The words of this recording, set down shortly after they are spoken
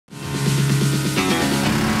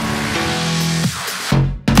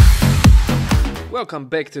Welcome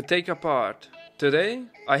back to TakeApart. Today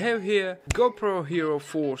I have here GoPro Hero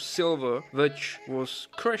 4 Silver, which was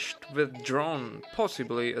crashed with drone,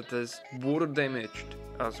 possibly it is water damaged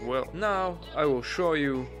as well. Now I will show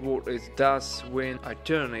you what it does when I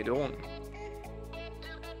turn it on.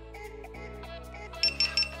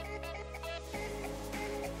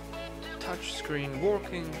 Touch screen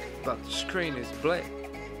working, but the screen is black.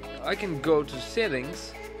 I can go to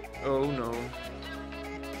settings. Oh no.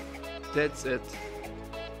 That's it.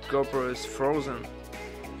 GoPro is frozen.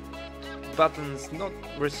 Buttons not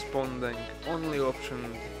responding. Only option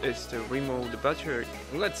is to remove the battery.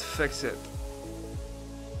 Let's fix it.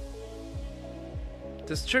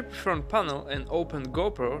 To strip front panel and open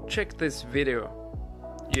GoPro, check this video.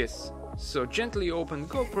 Yes, so gently open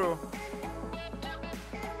GoPro.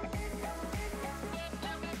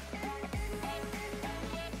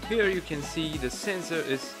 Here you can see the sensor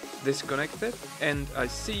is disconnected and I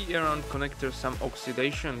see around connector some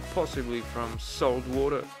oxidation, possibly from salt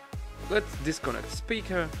water. Let's disconnect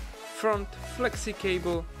speaker, front flexi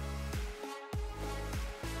cable,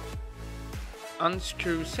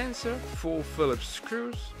 unscrew sensor, 4 Phillips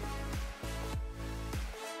screws,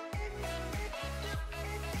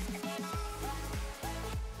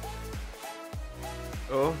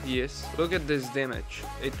 oh yes, look at this damage.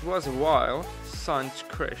 It was a while since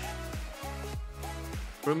crash.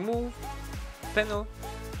 Remove panel,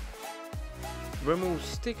 remove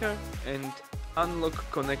sticker and unlock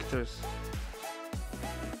connectors.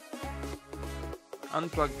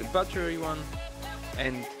 Unplug the battery one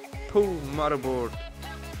and pull motherboard.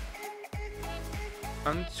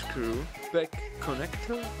 Unscrew back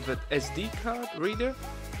connector with SD card reader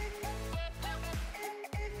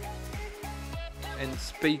and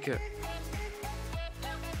speaker.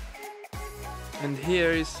 And here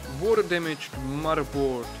is water damaged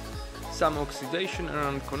motherboard, some oxidation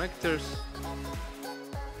around connectors,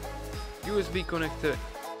 USB connector,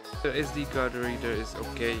 the SD card reader is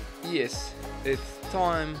okay. Yes, it's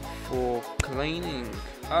time for cleaning.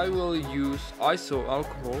 I will use iso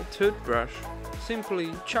alcohol toothbrush. Simply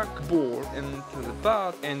chuck board into the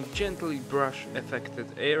bath and gently brush affected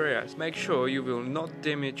areas. Make sure you will not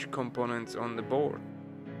damage components on the board.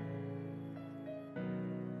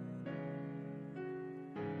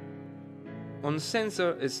 On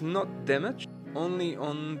sensor is not damaged, only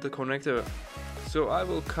on the connector. So I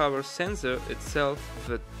will cover sensor itself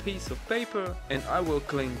with piece of paper and I will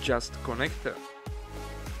clean just connector.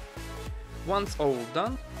 Once all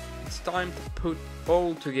done, it's time to put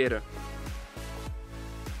all together.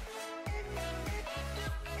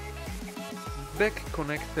 Back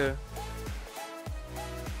connector,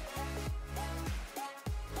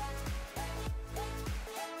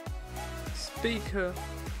 speaker,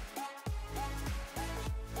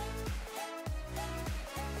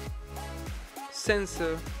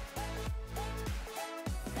 sensor,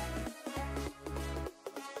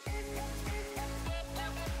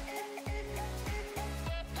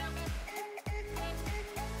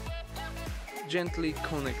 gently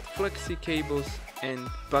connect flexi cables and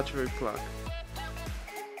battery plug.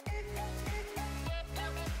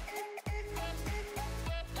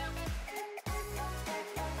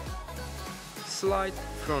 Slide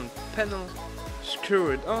front panel, screw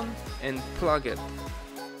it on and plug it.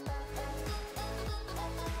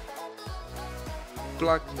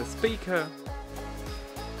 Plug the speaker,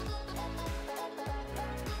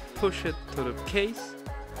 push it to the case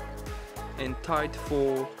and tight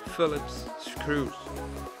 4 Phillips screws.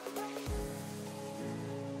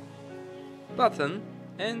 Button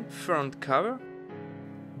and front cover.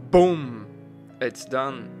 Boom! It's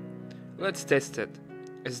done. Let's test it.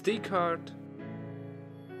 SD card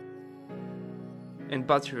and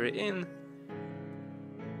battery in.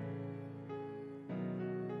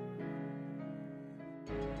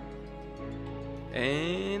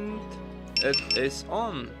 And it is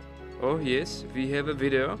on. Oh yes, we have a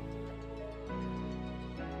video.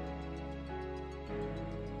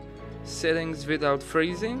 Settings without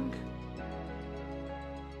freezing.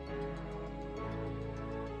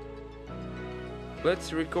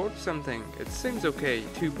 Let's record something. It seems okay.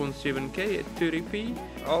 2.7K at 30p.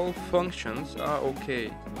 All functions are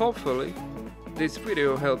okay. Hopefully this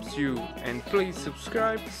video helps you and please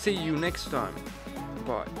subscribe. See you next time.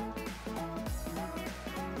 Bye.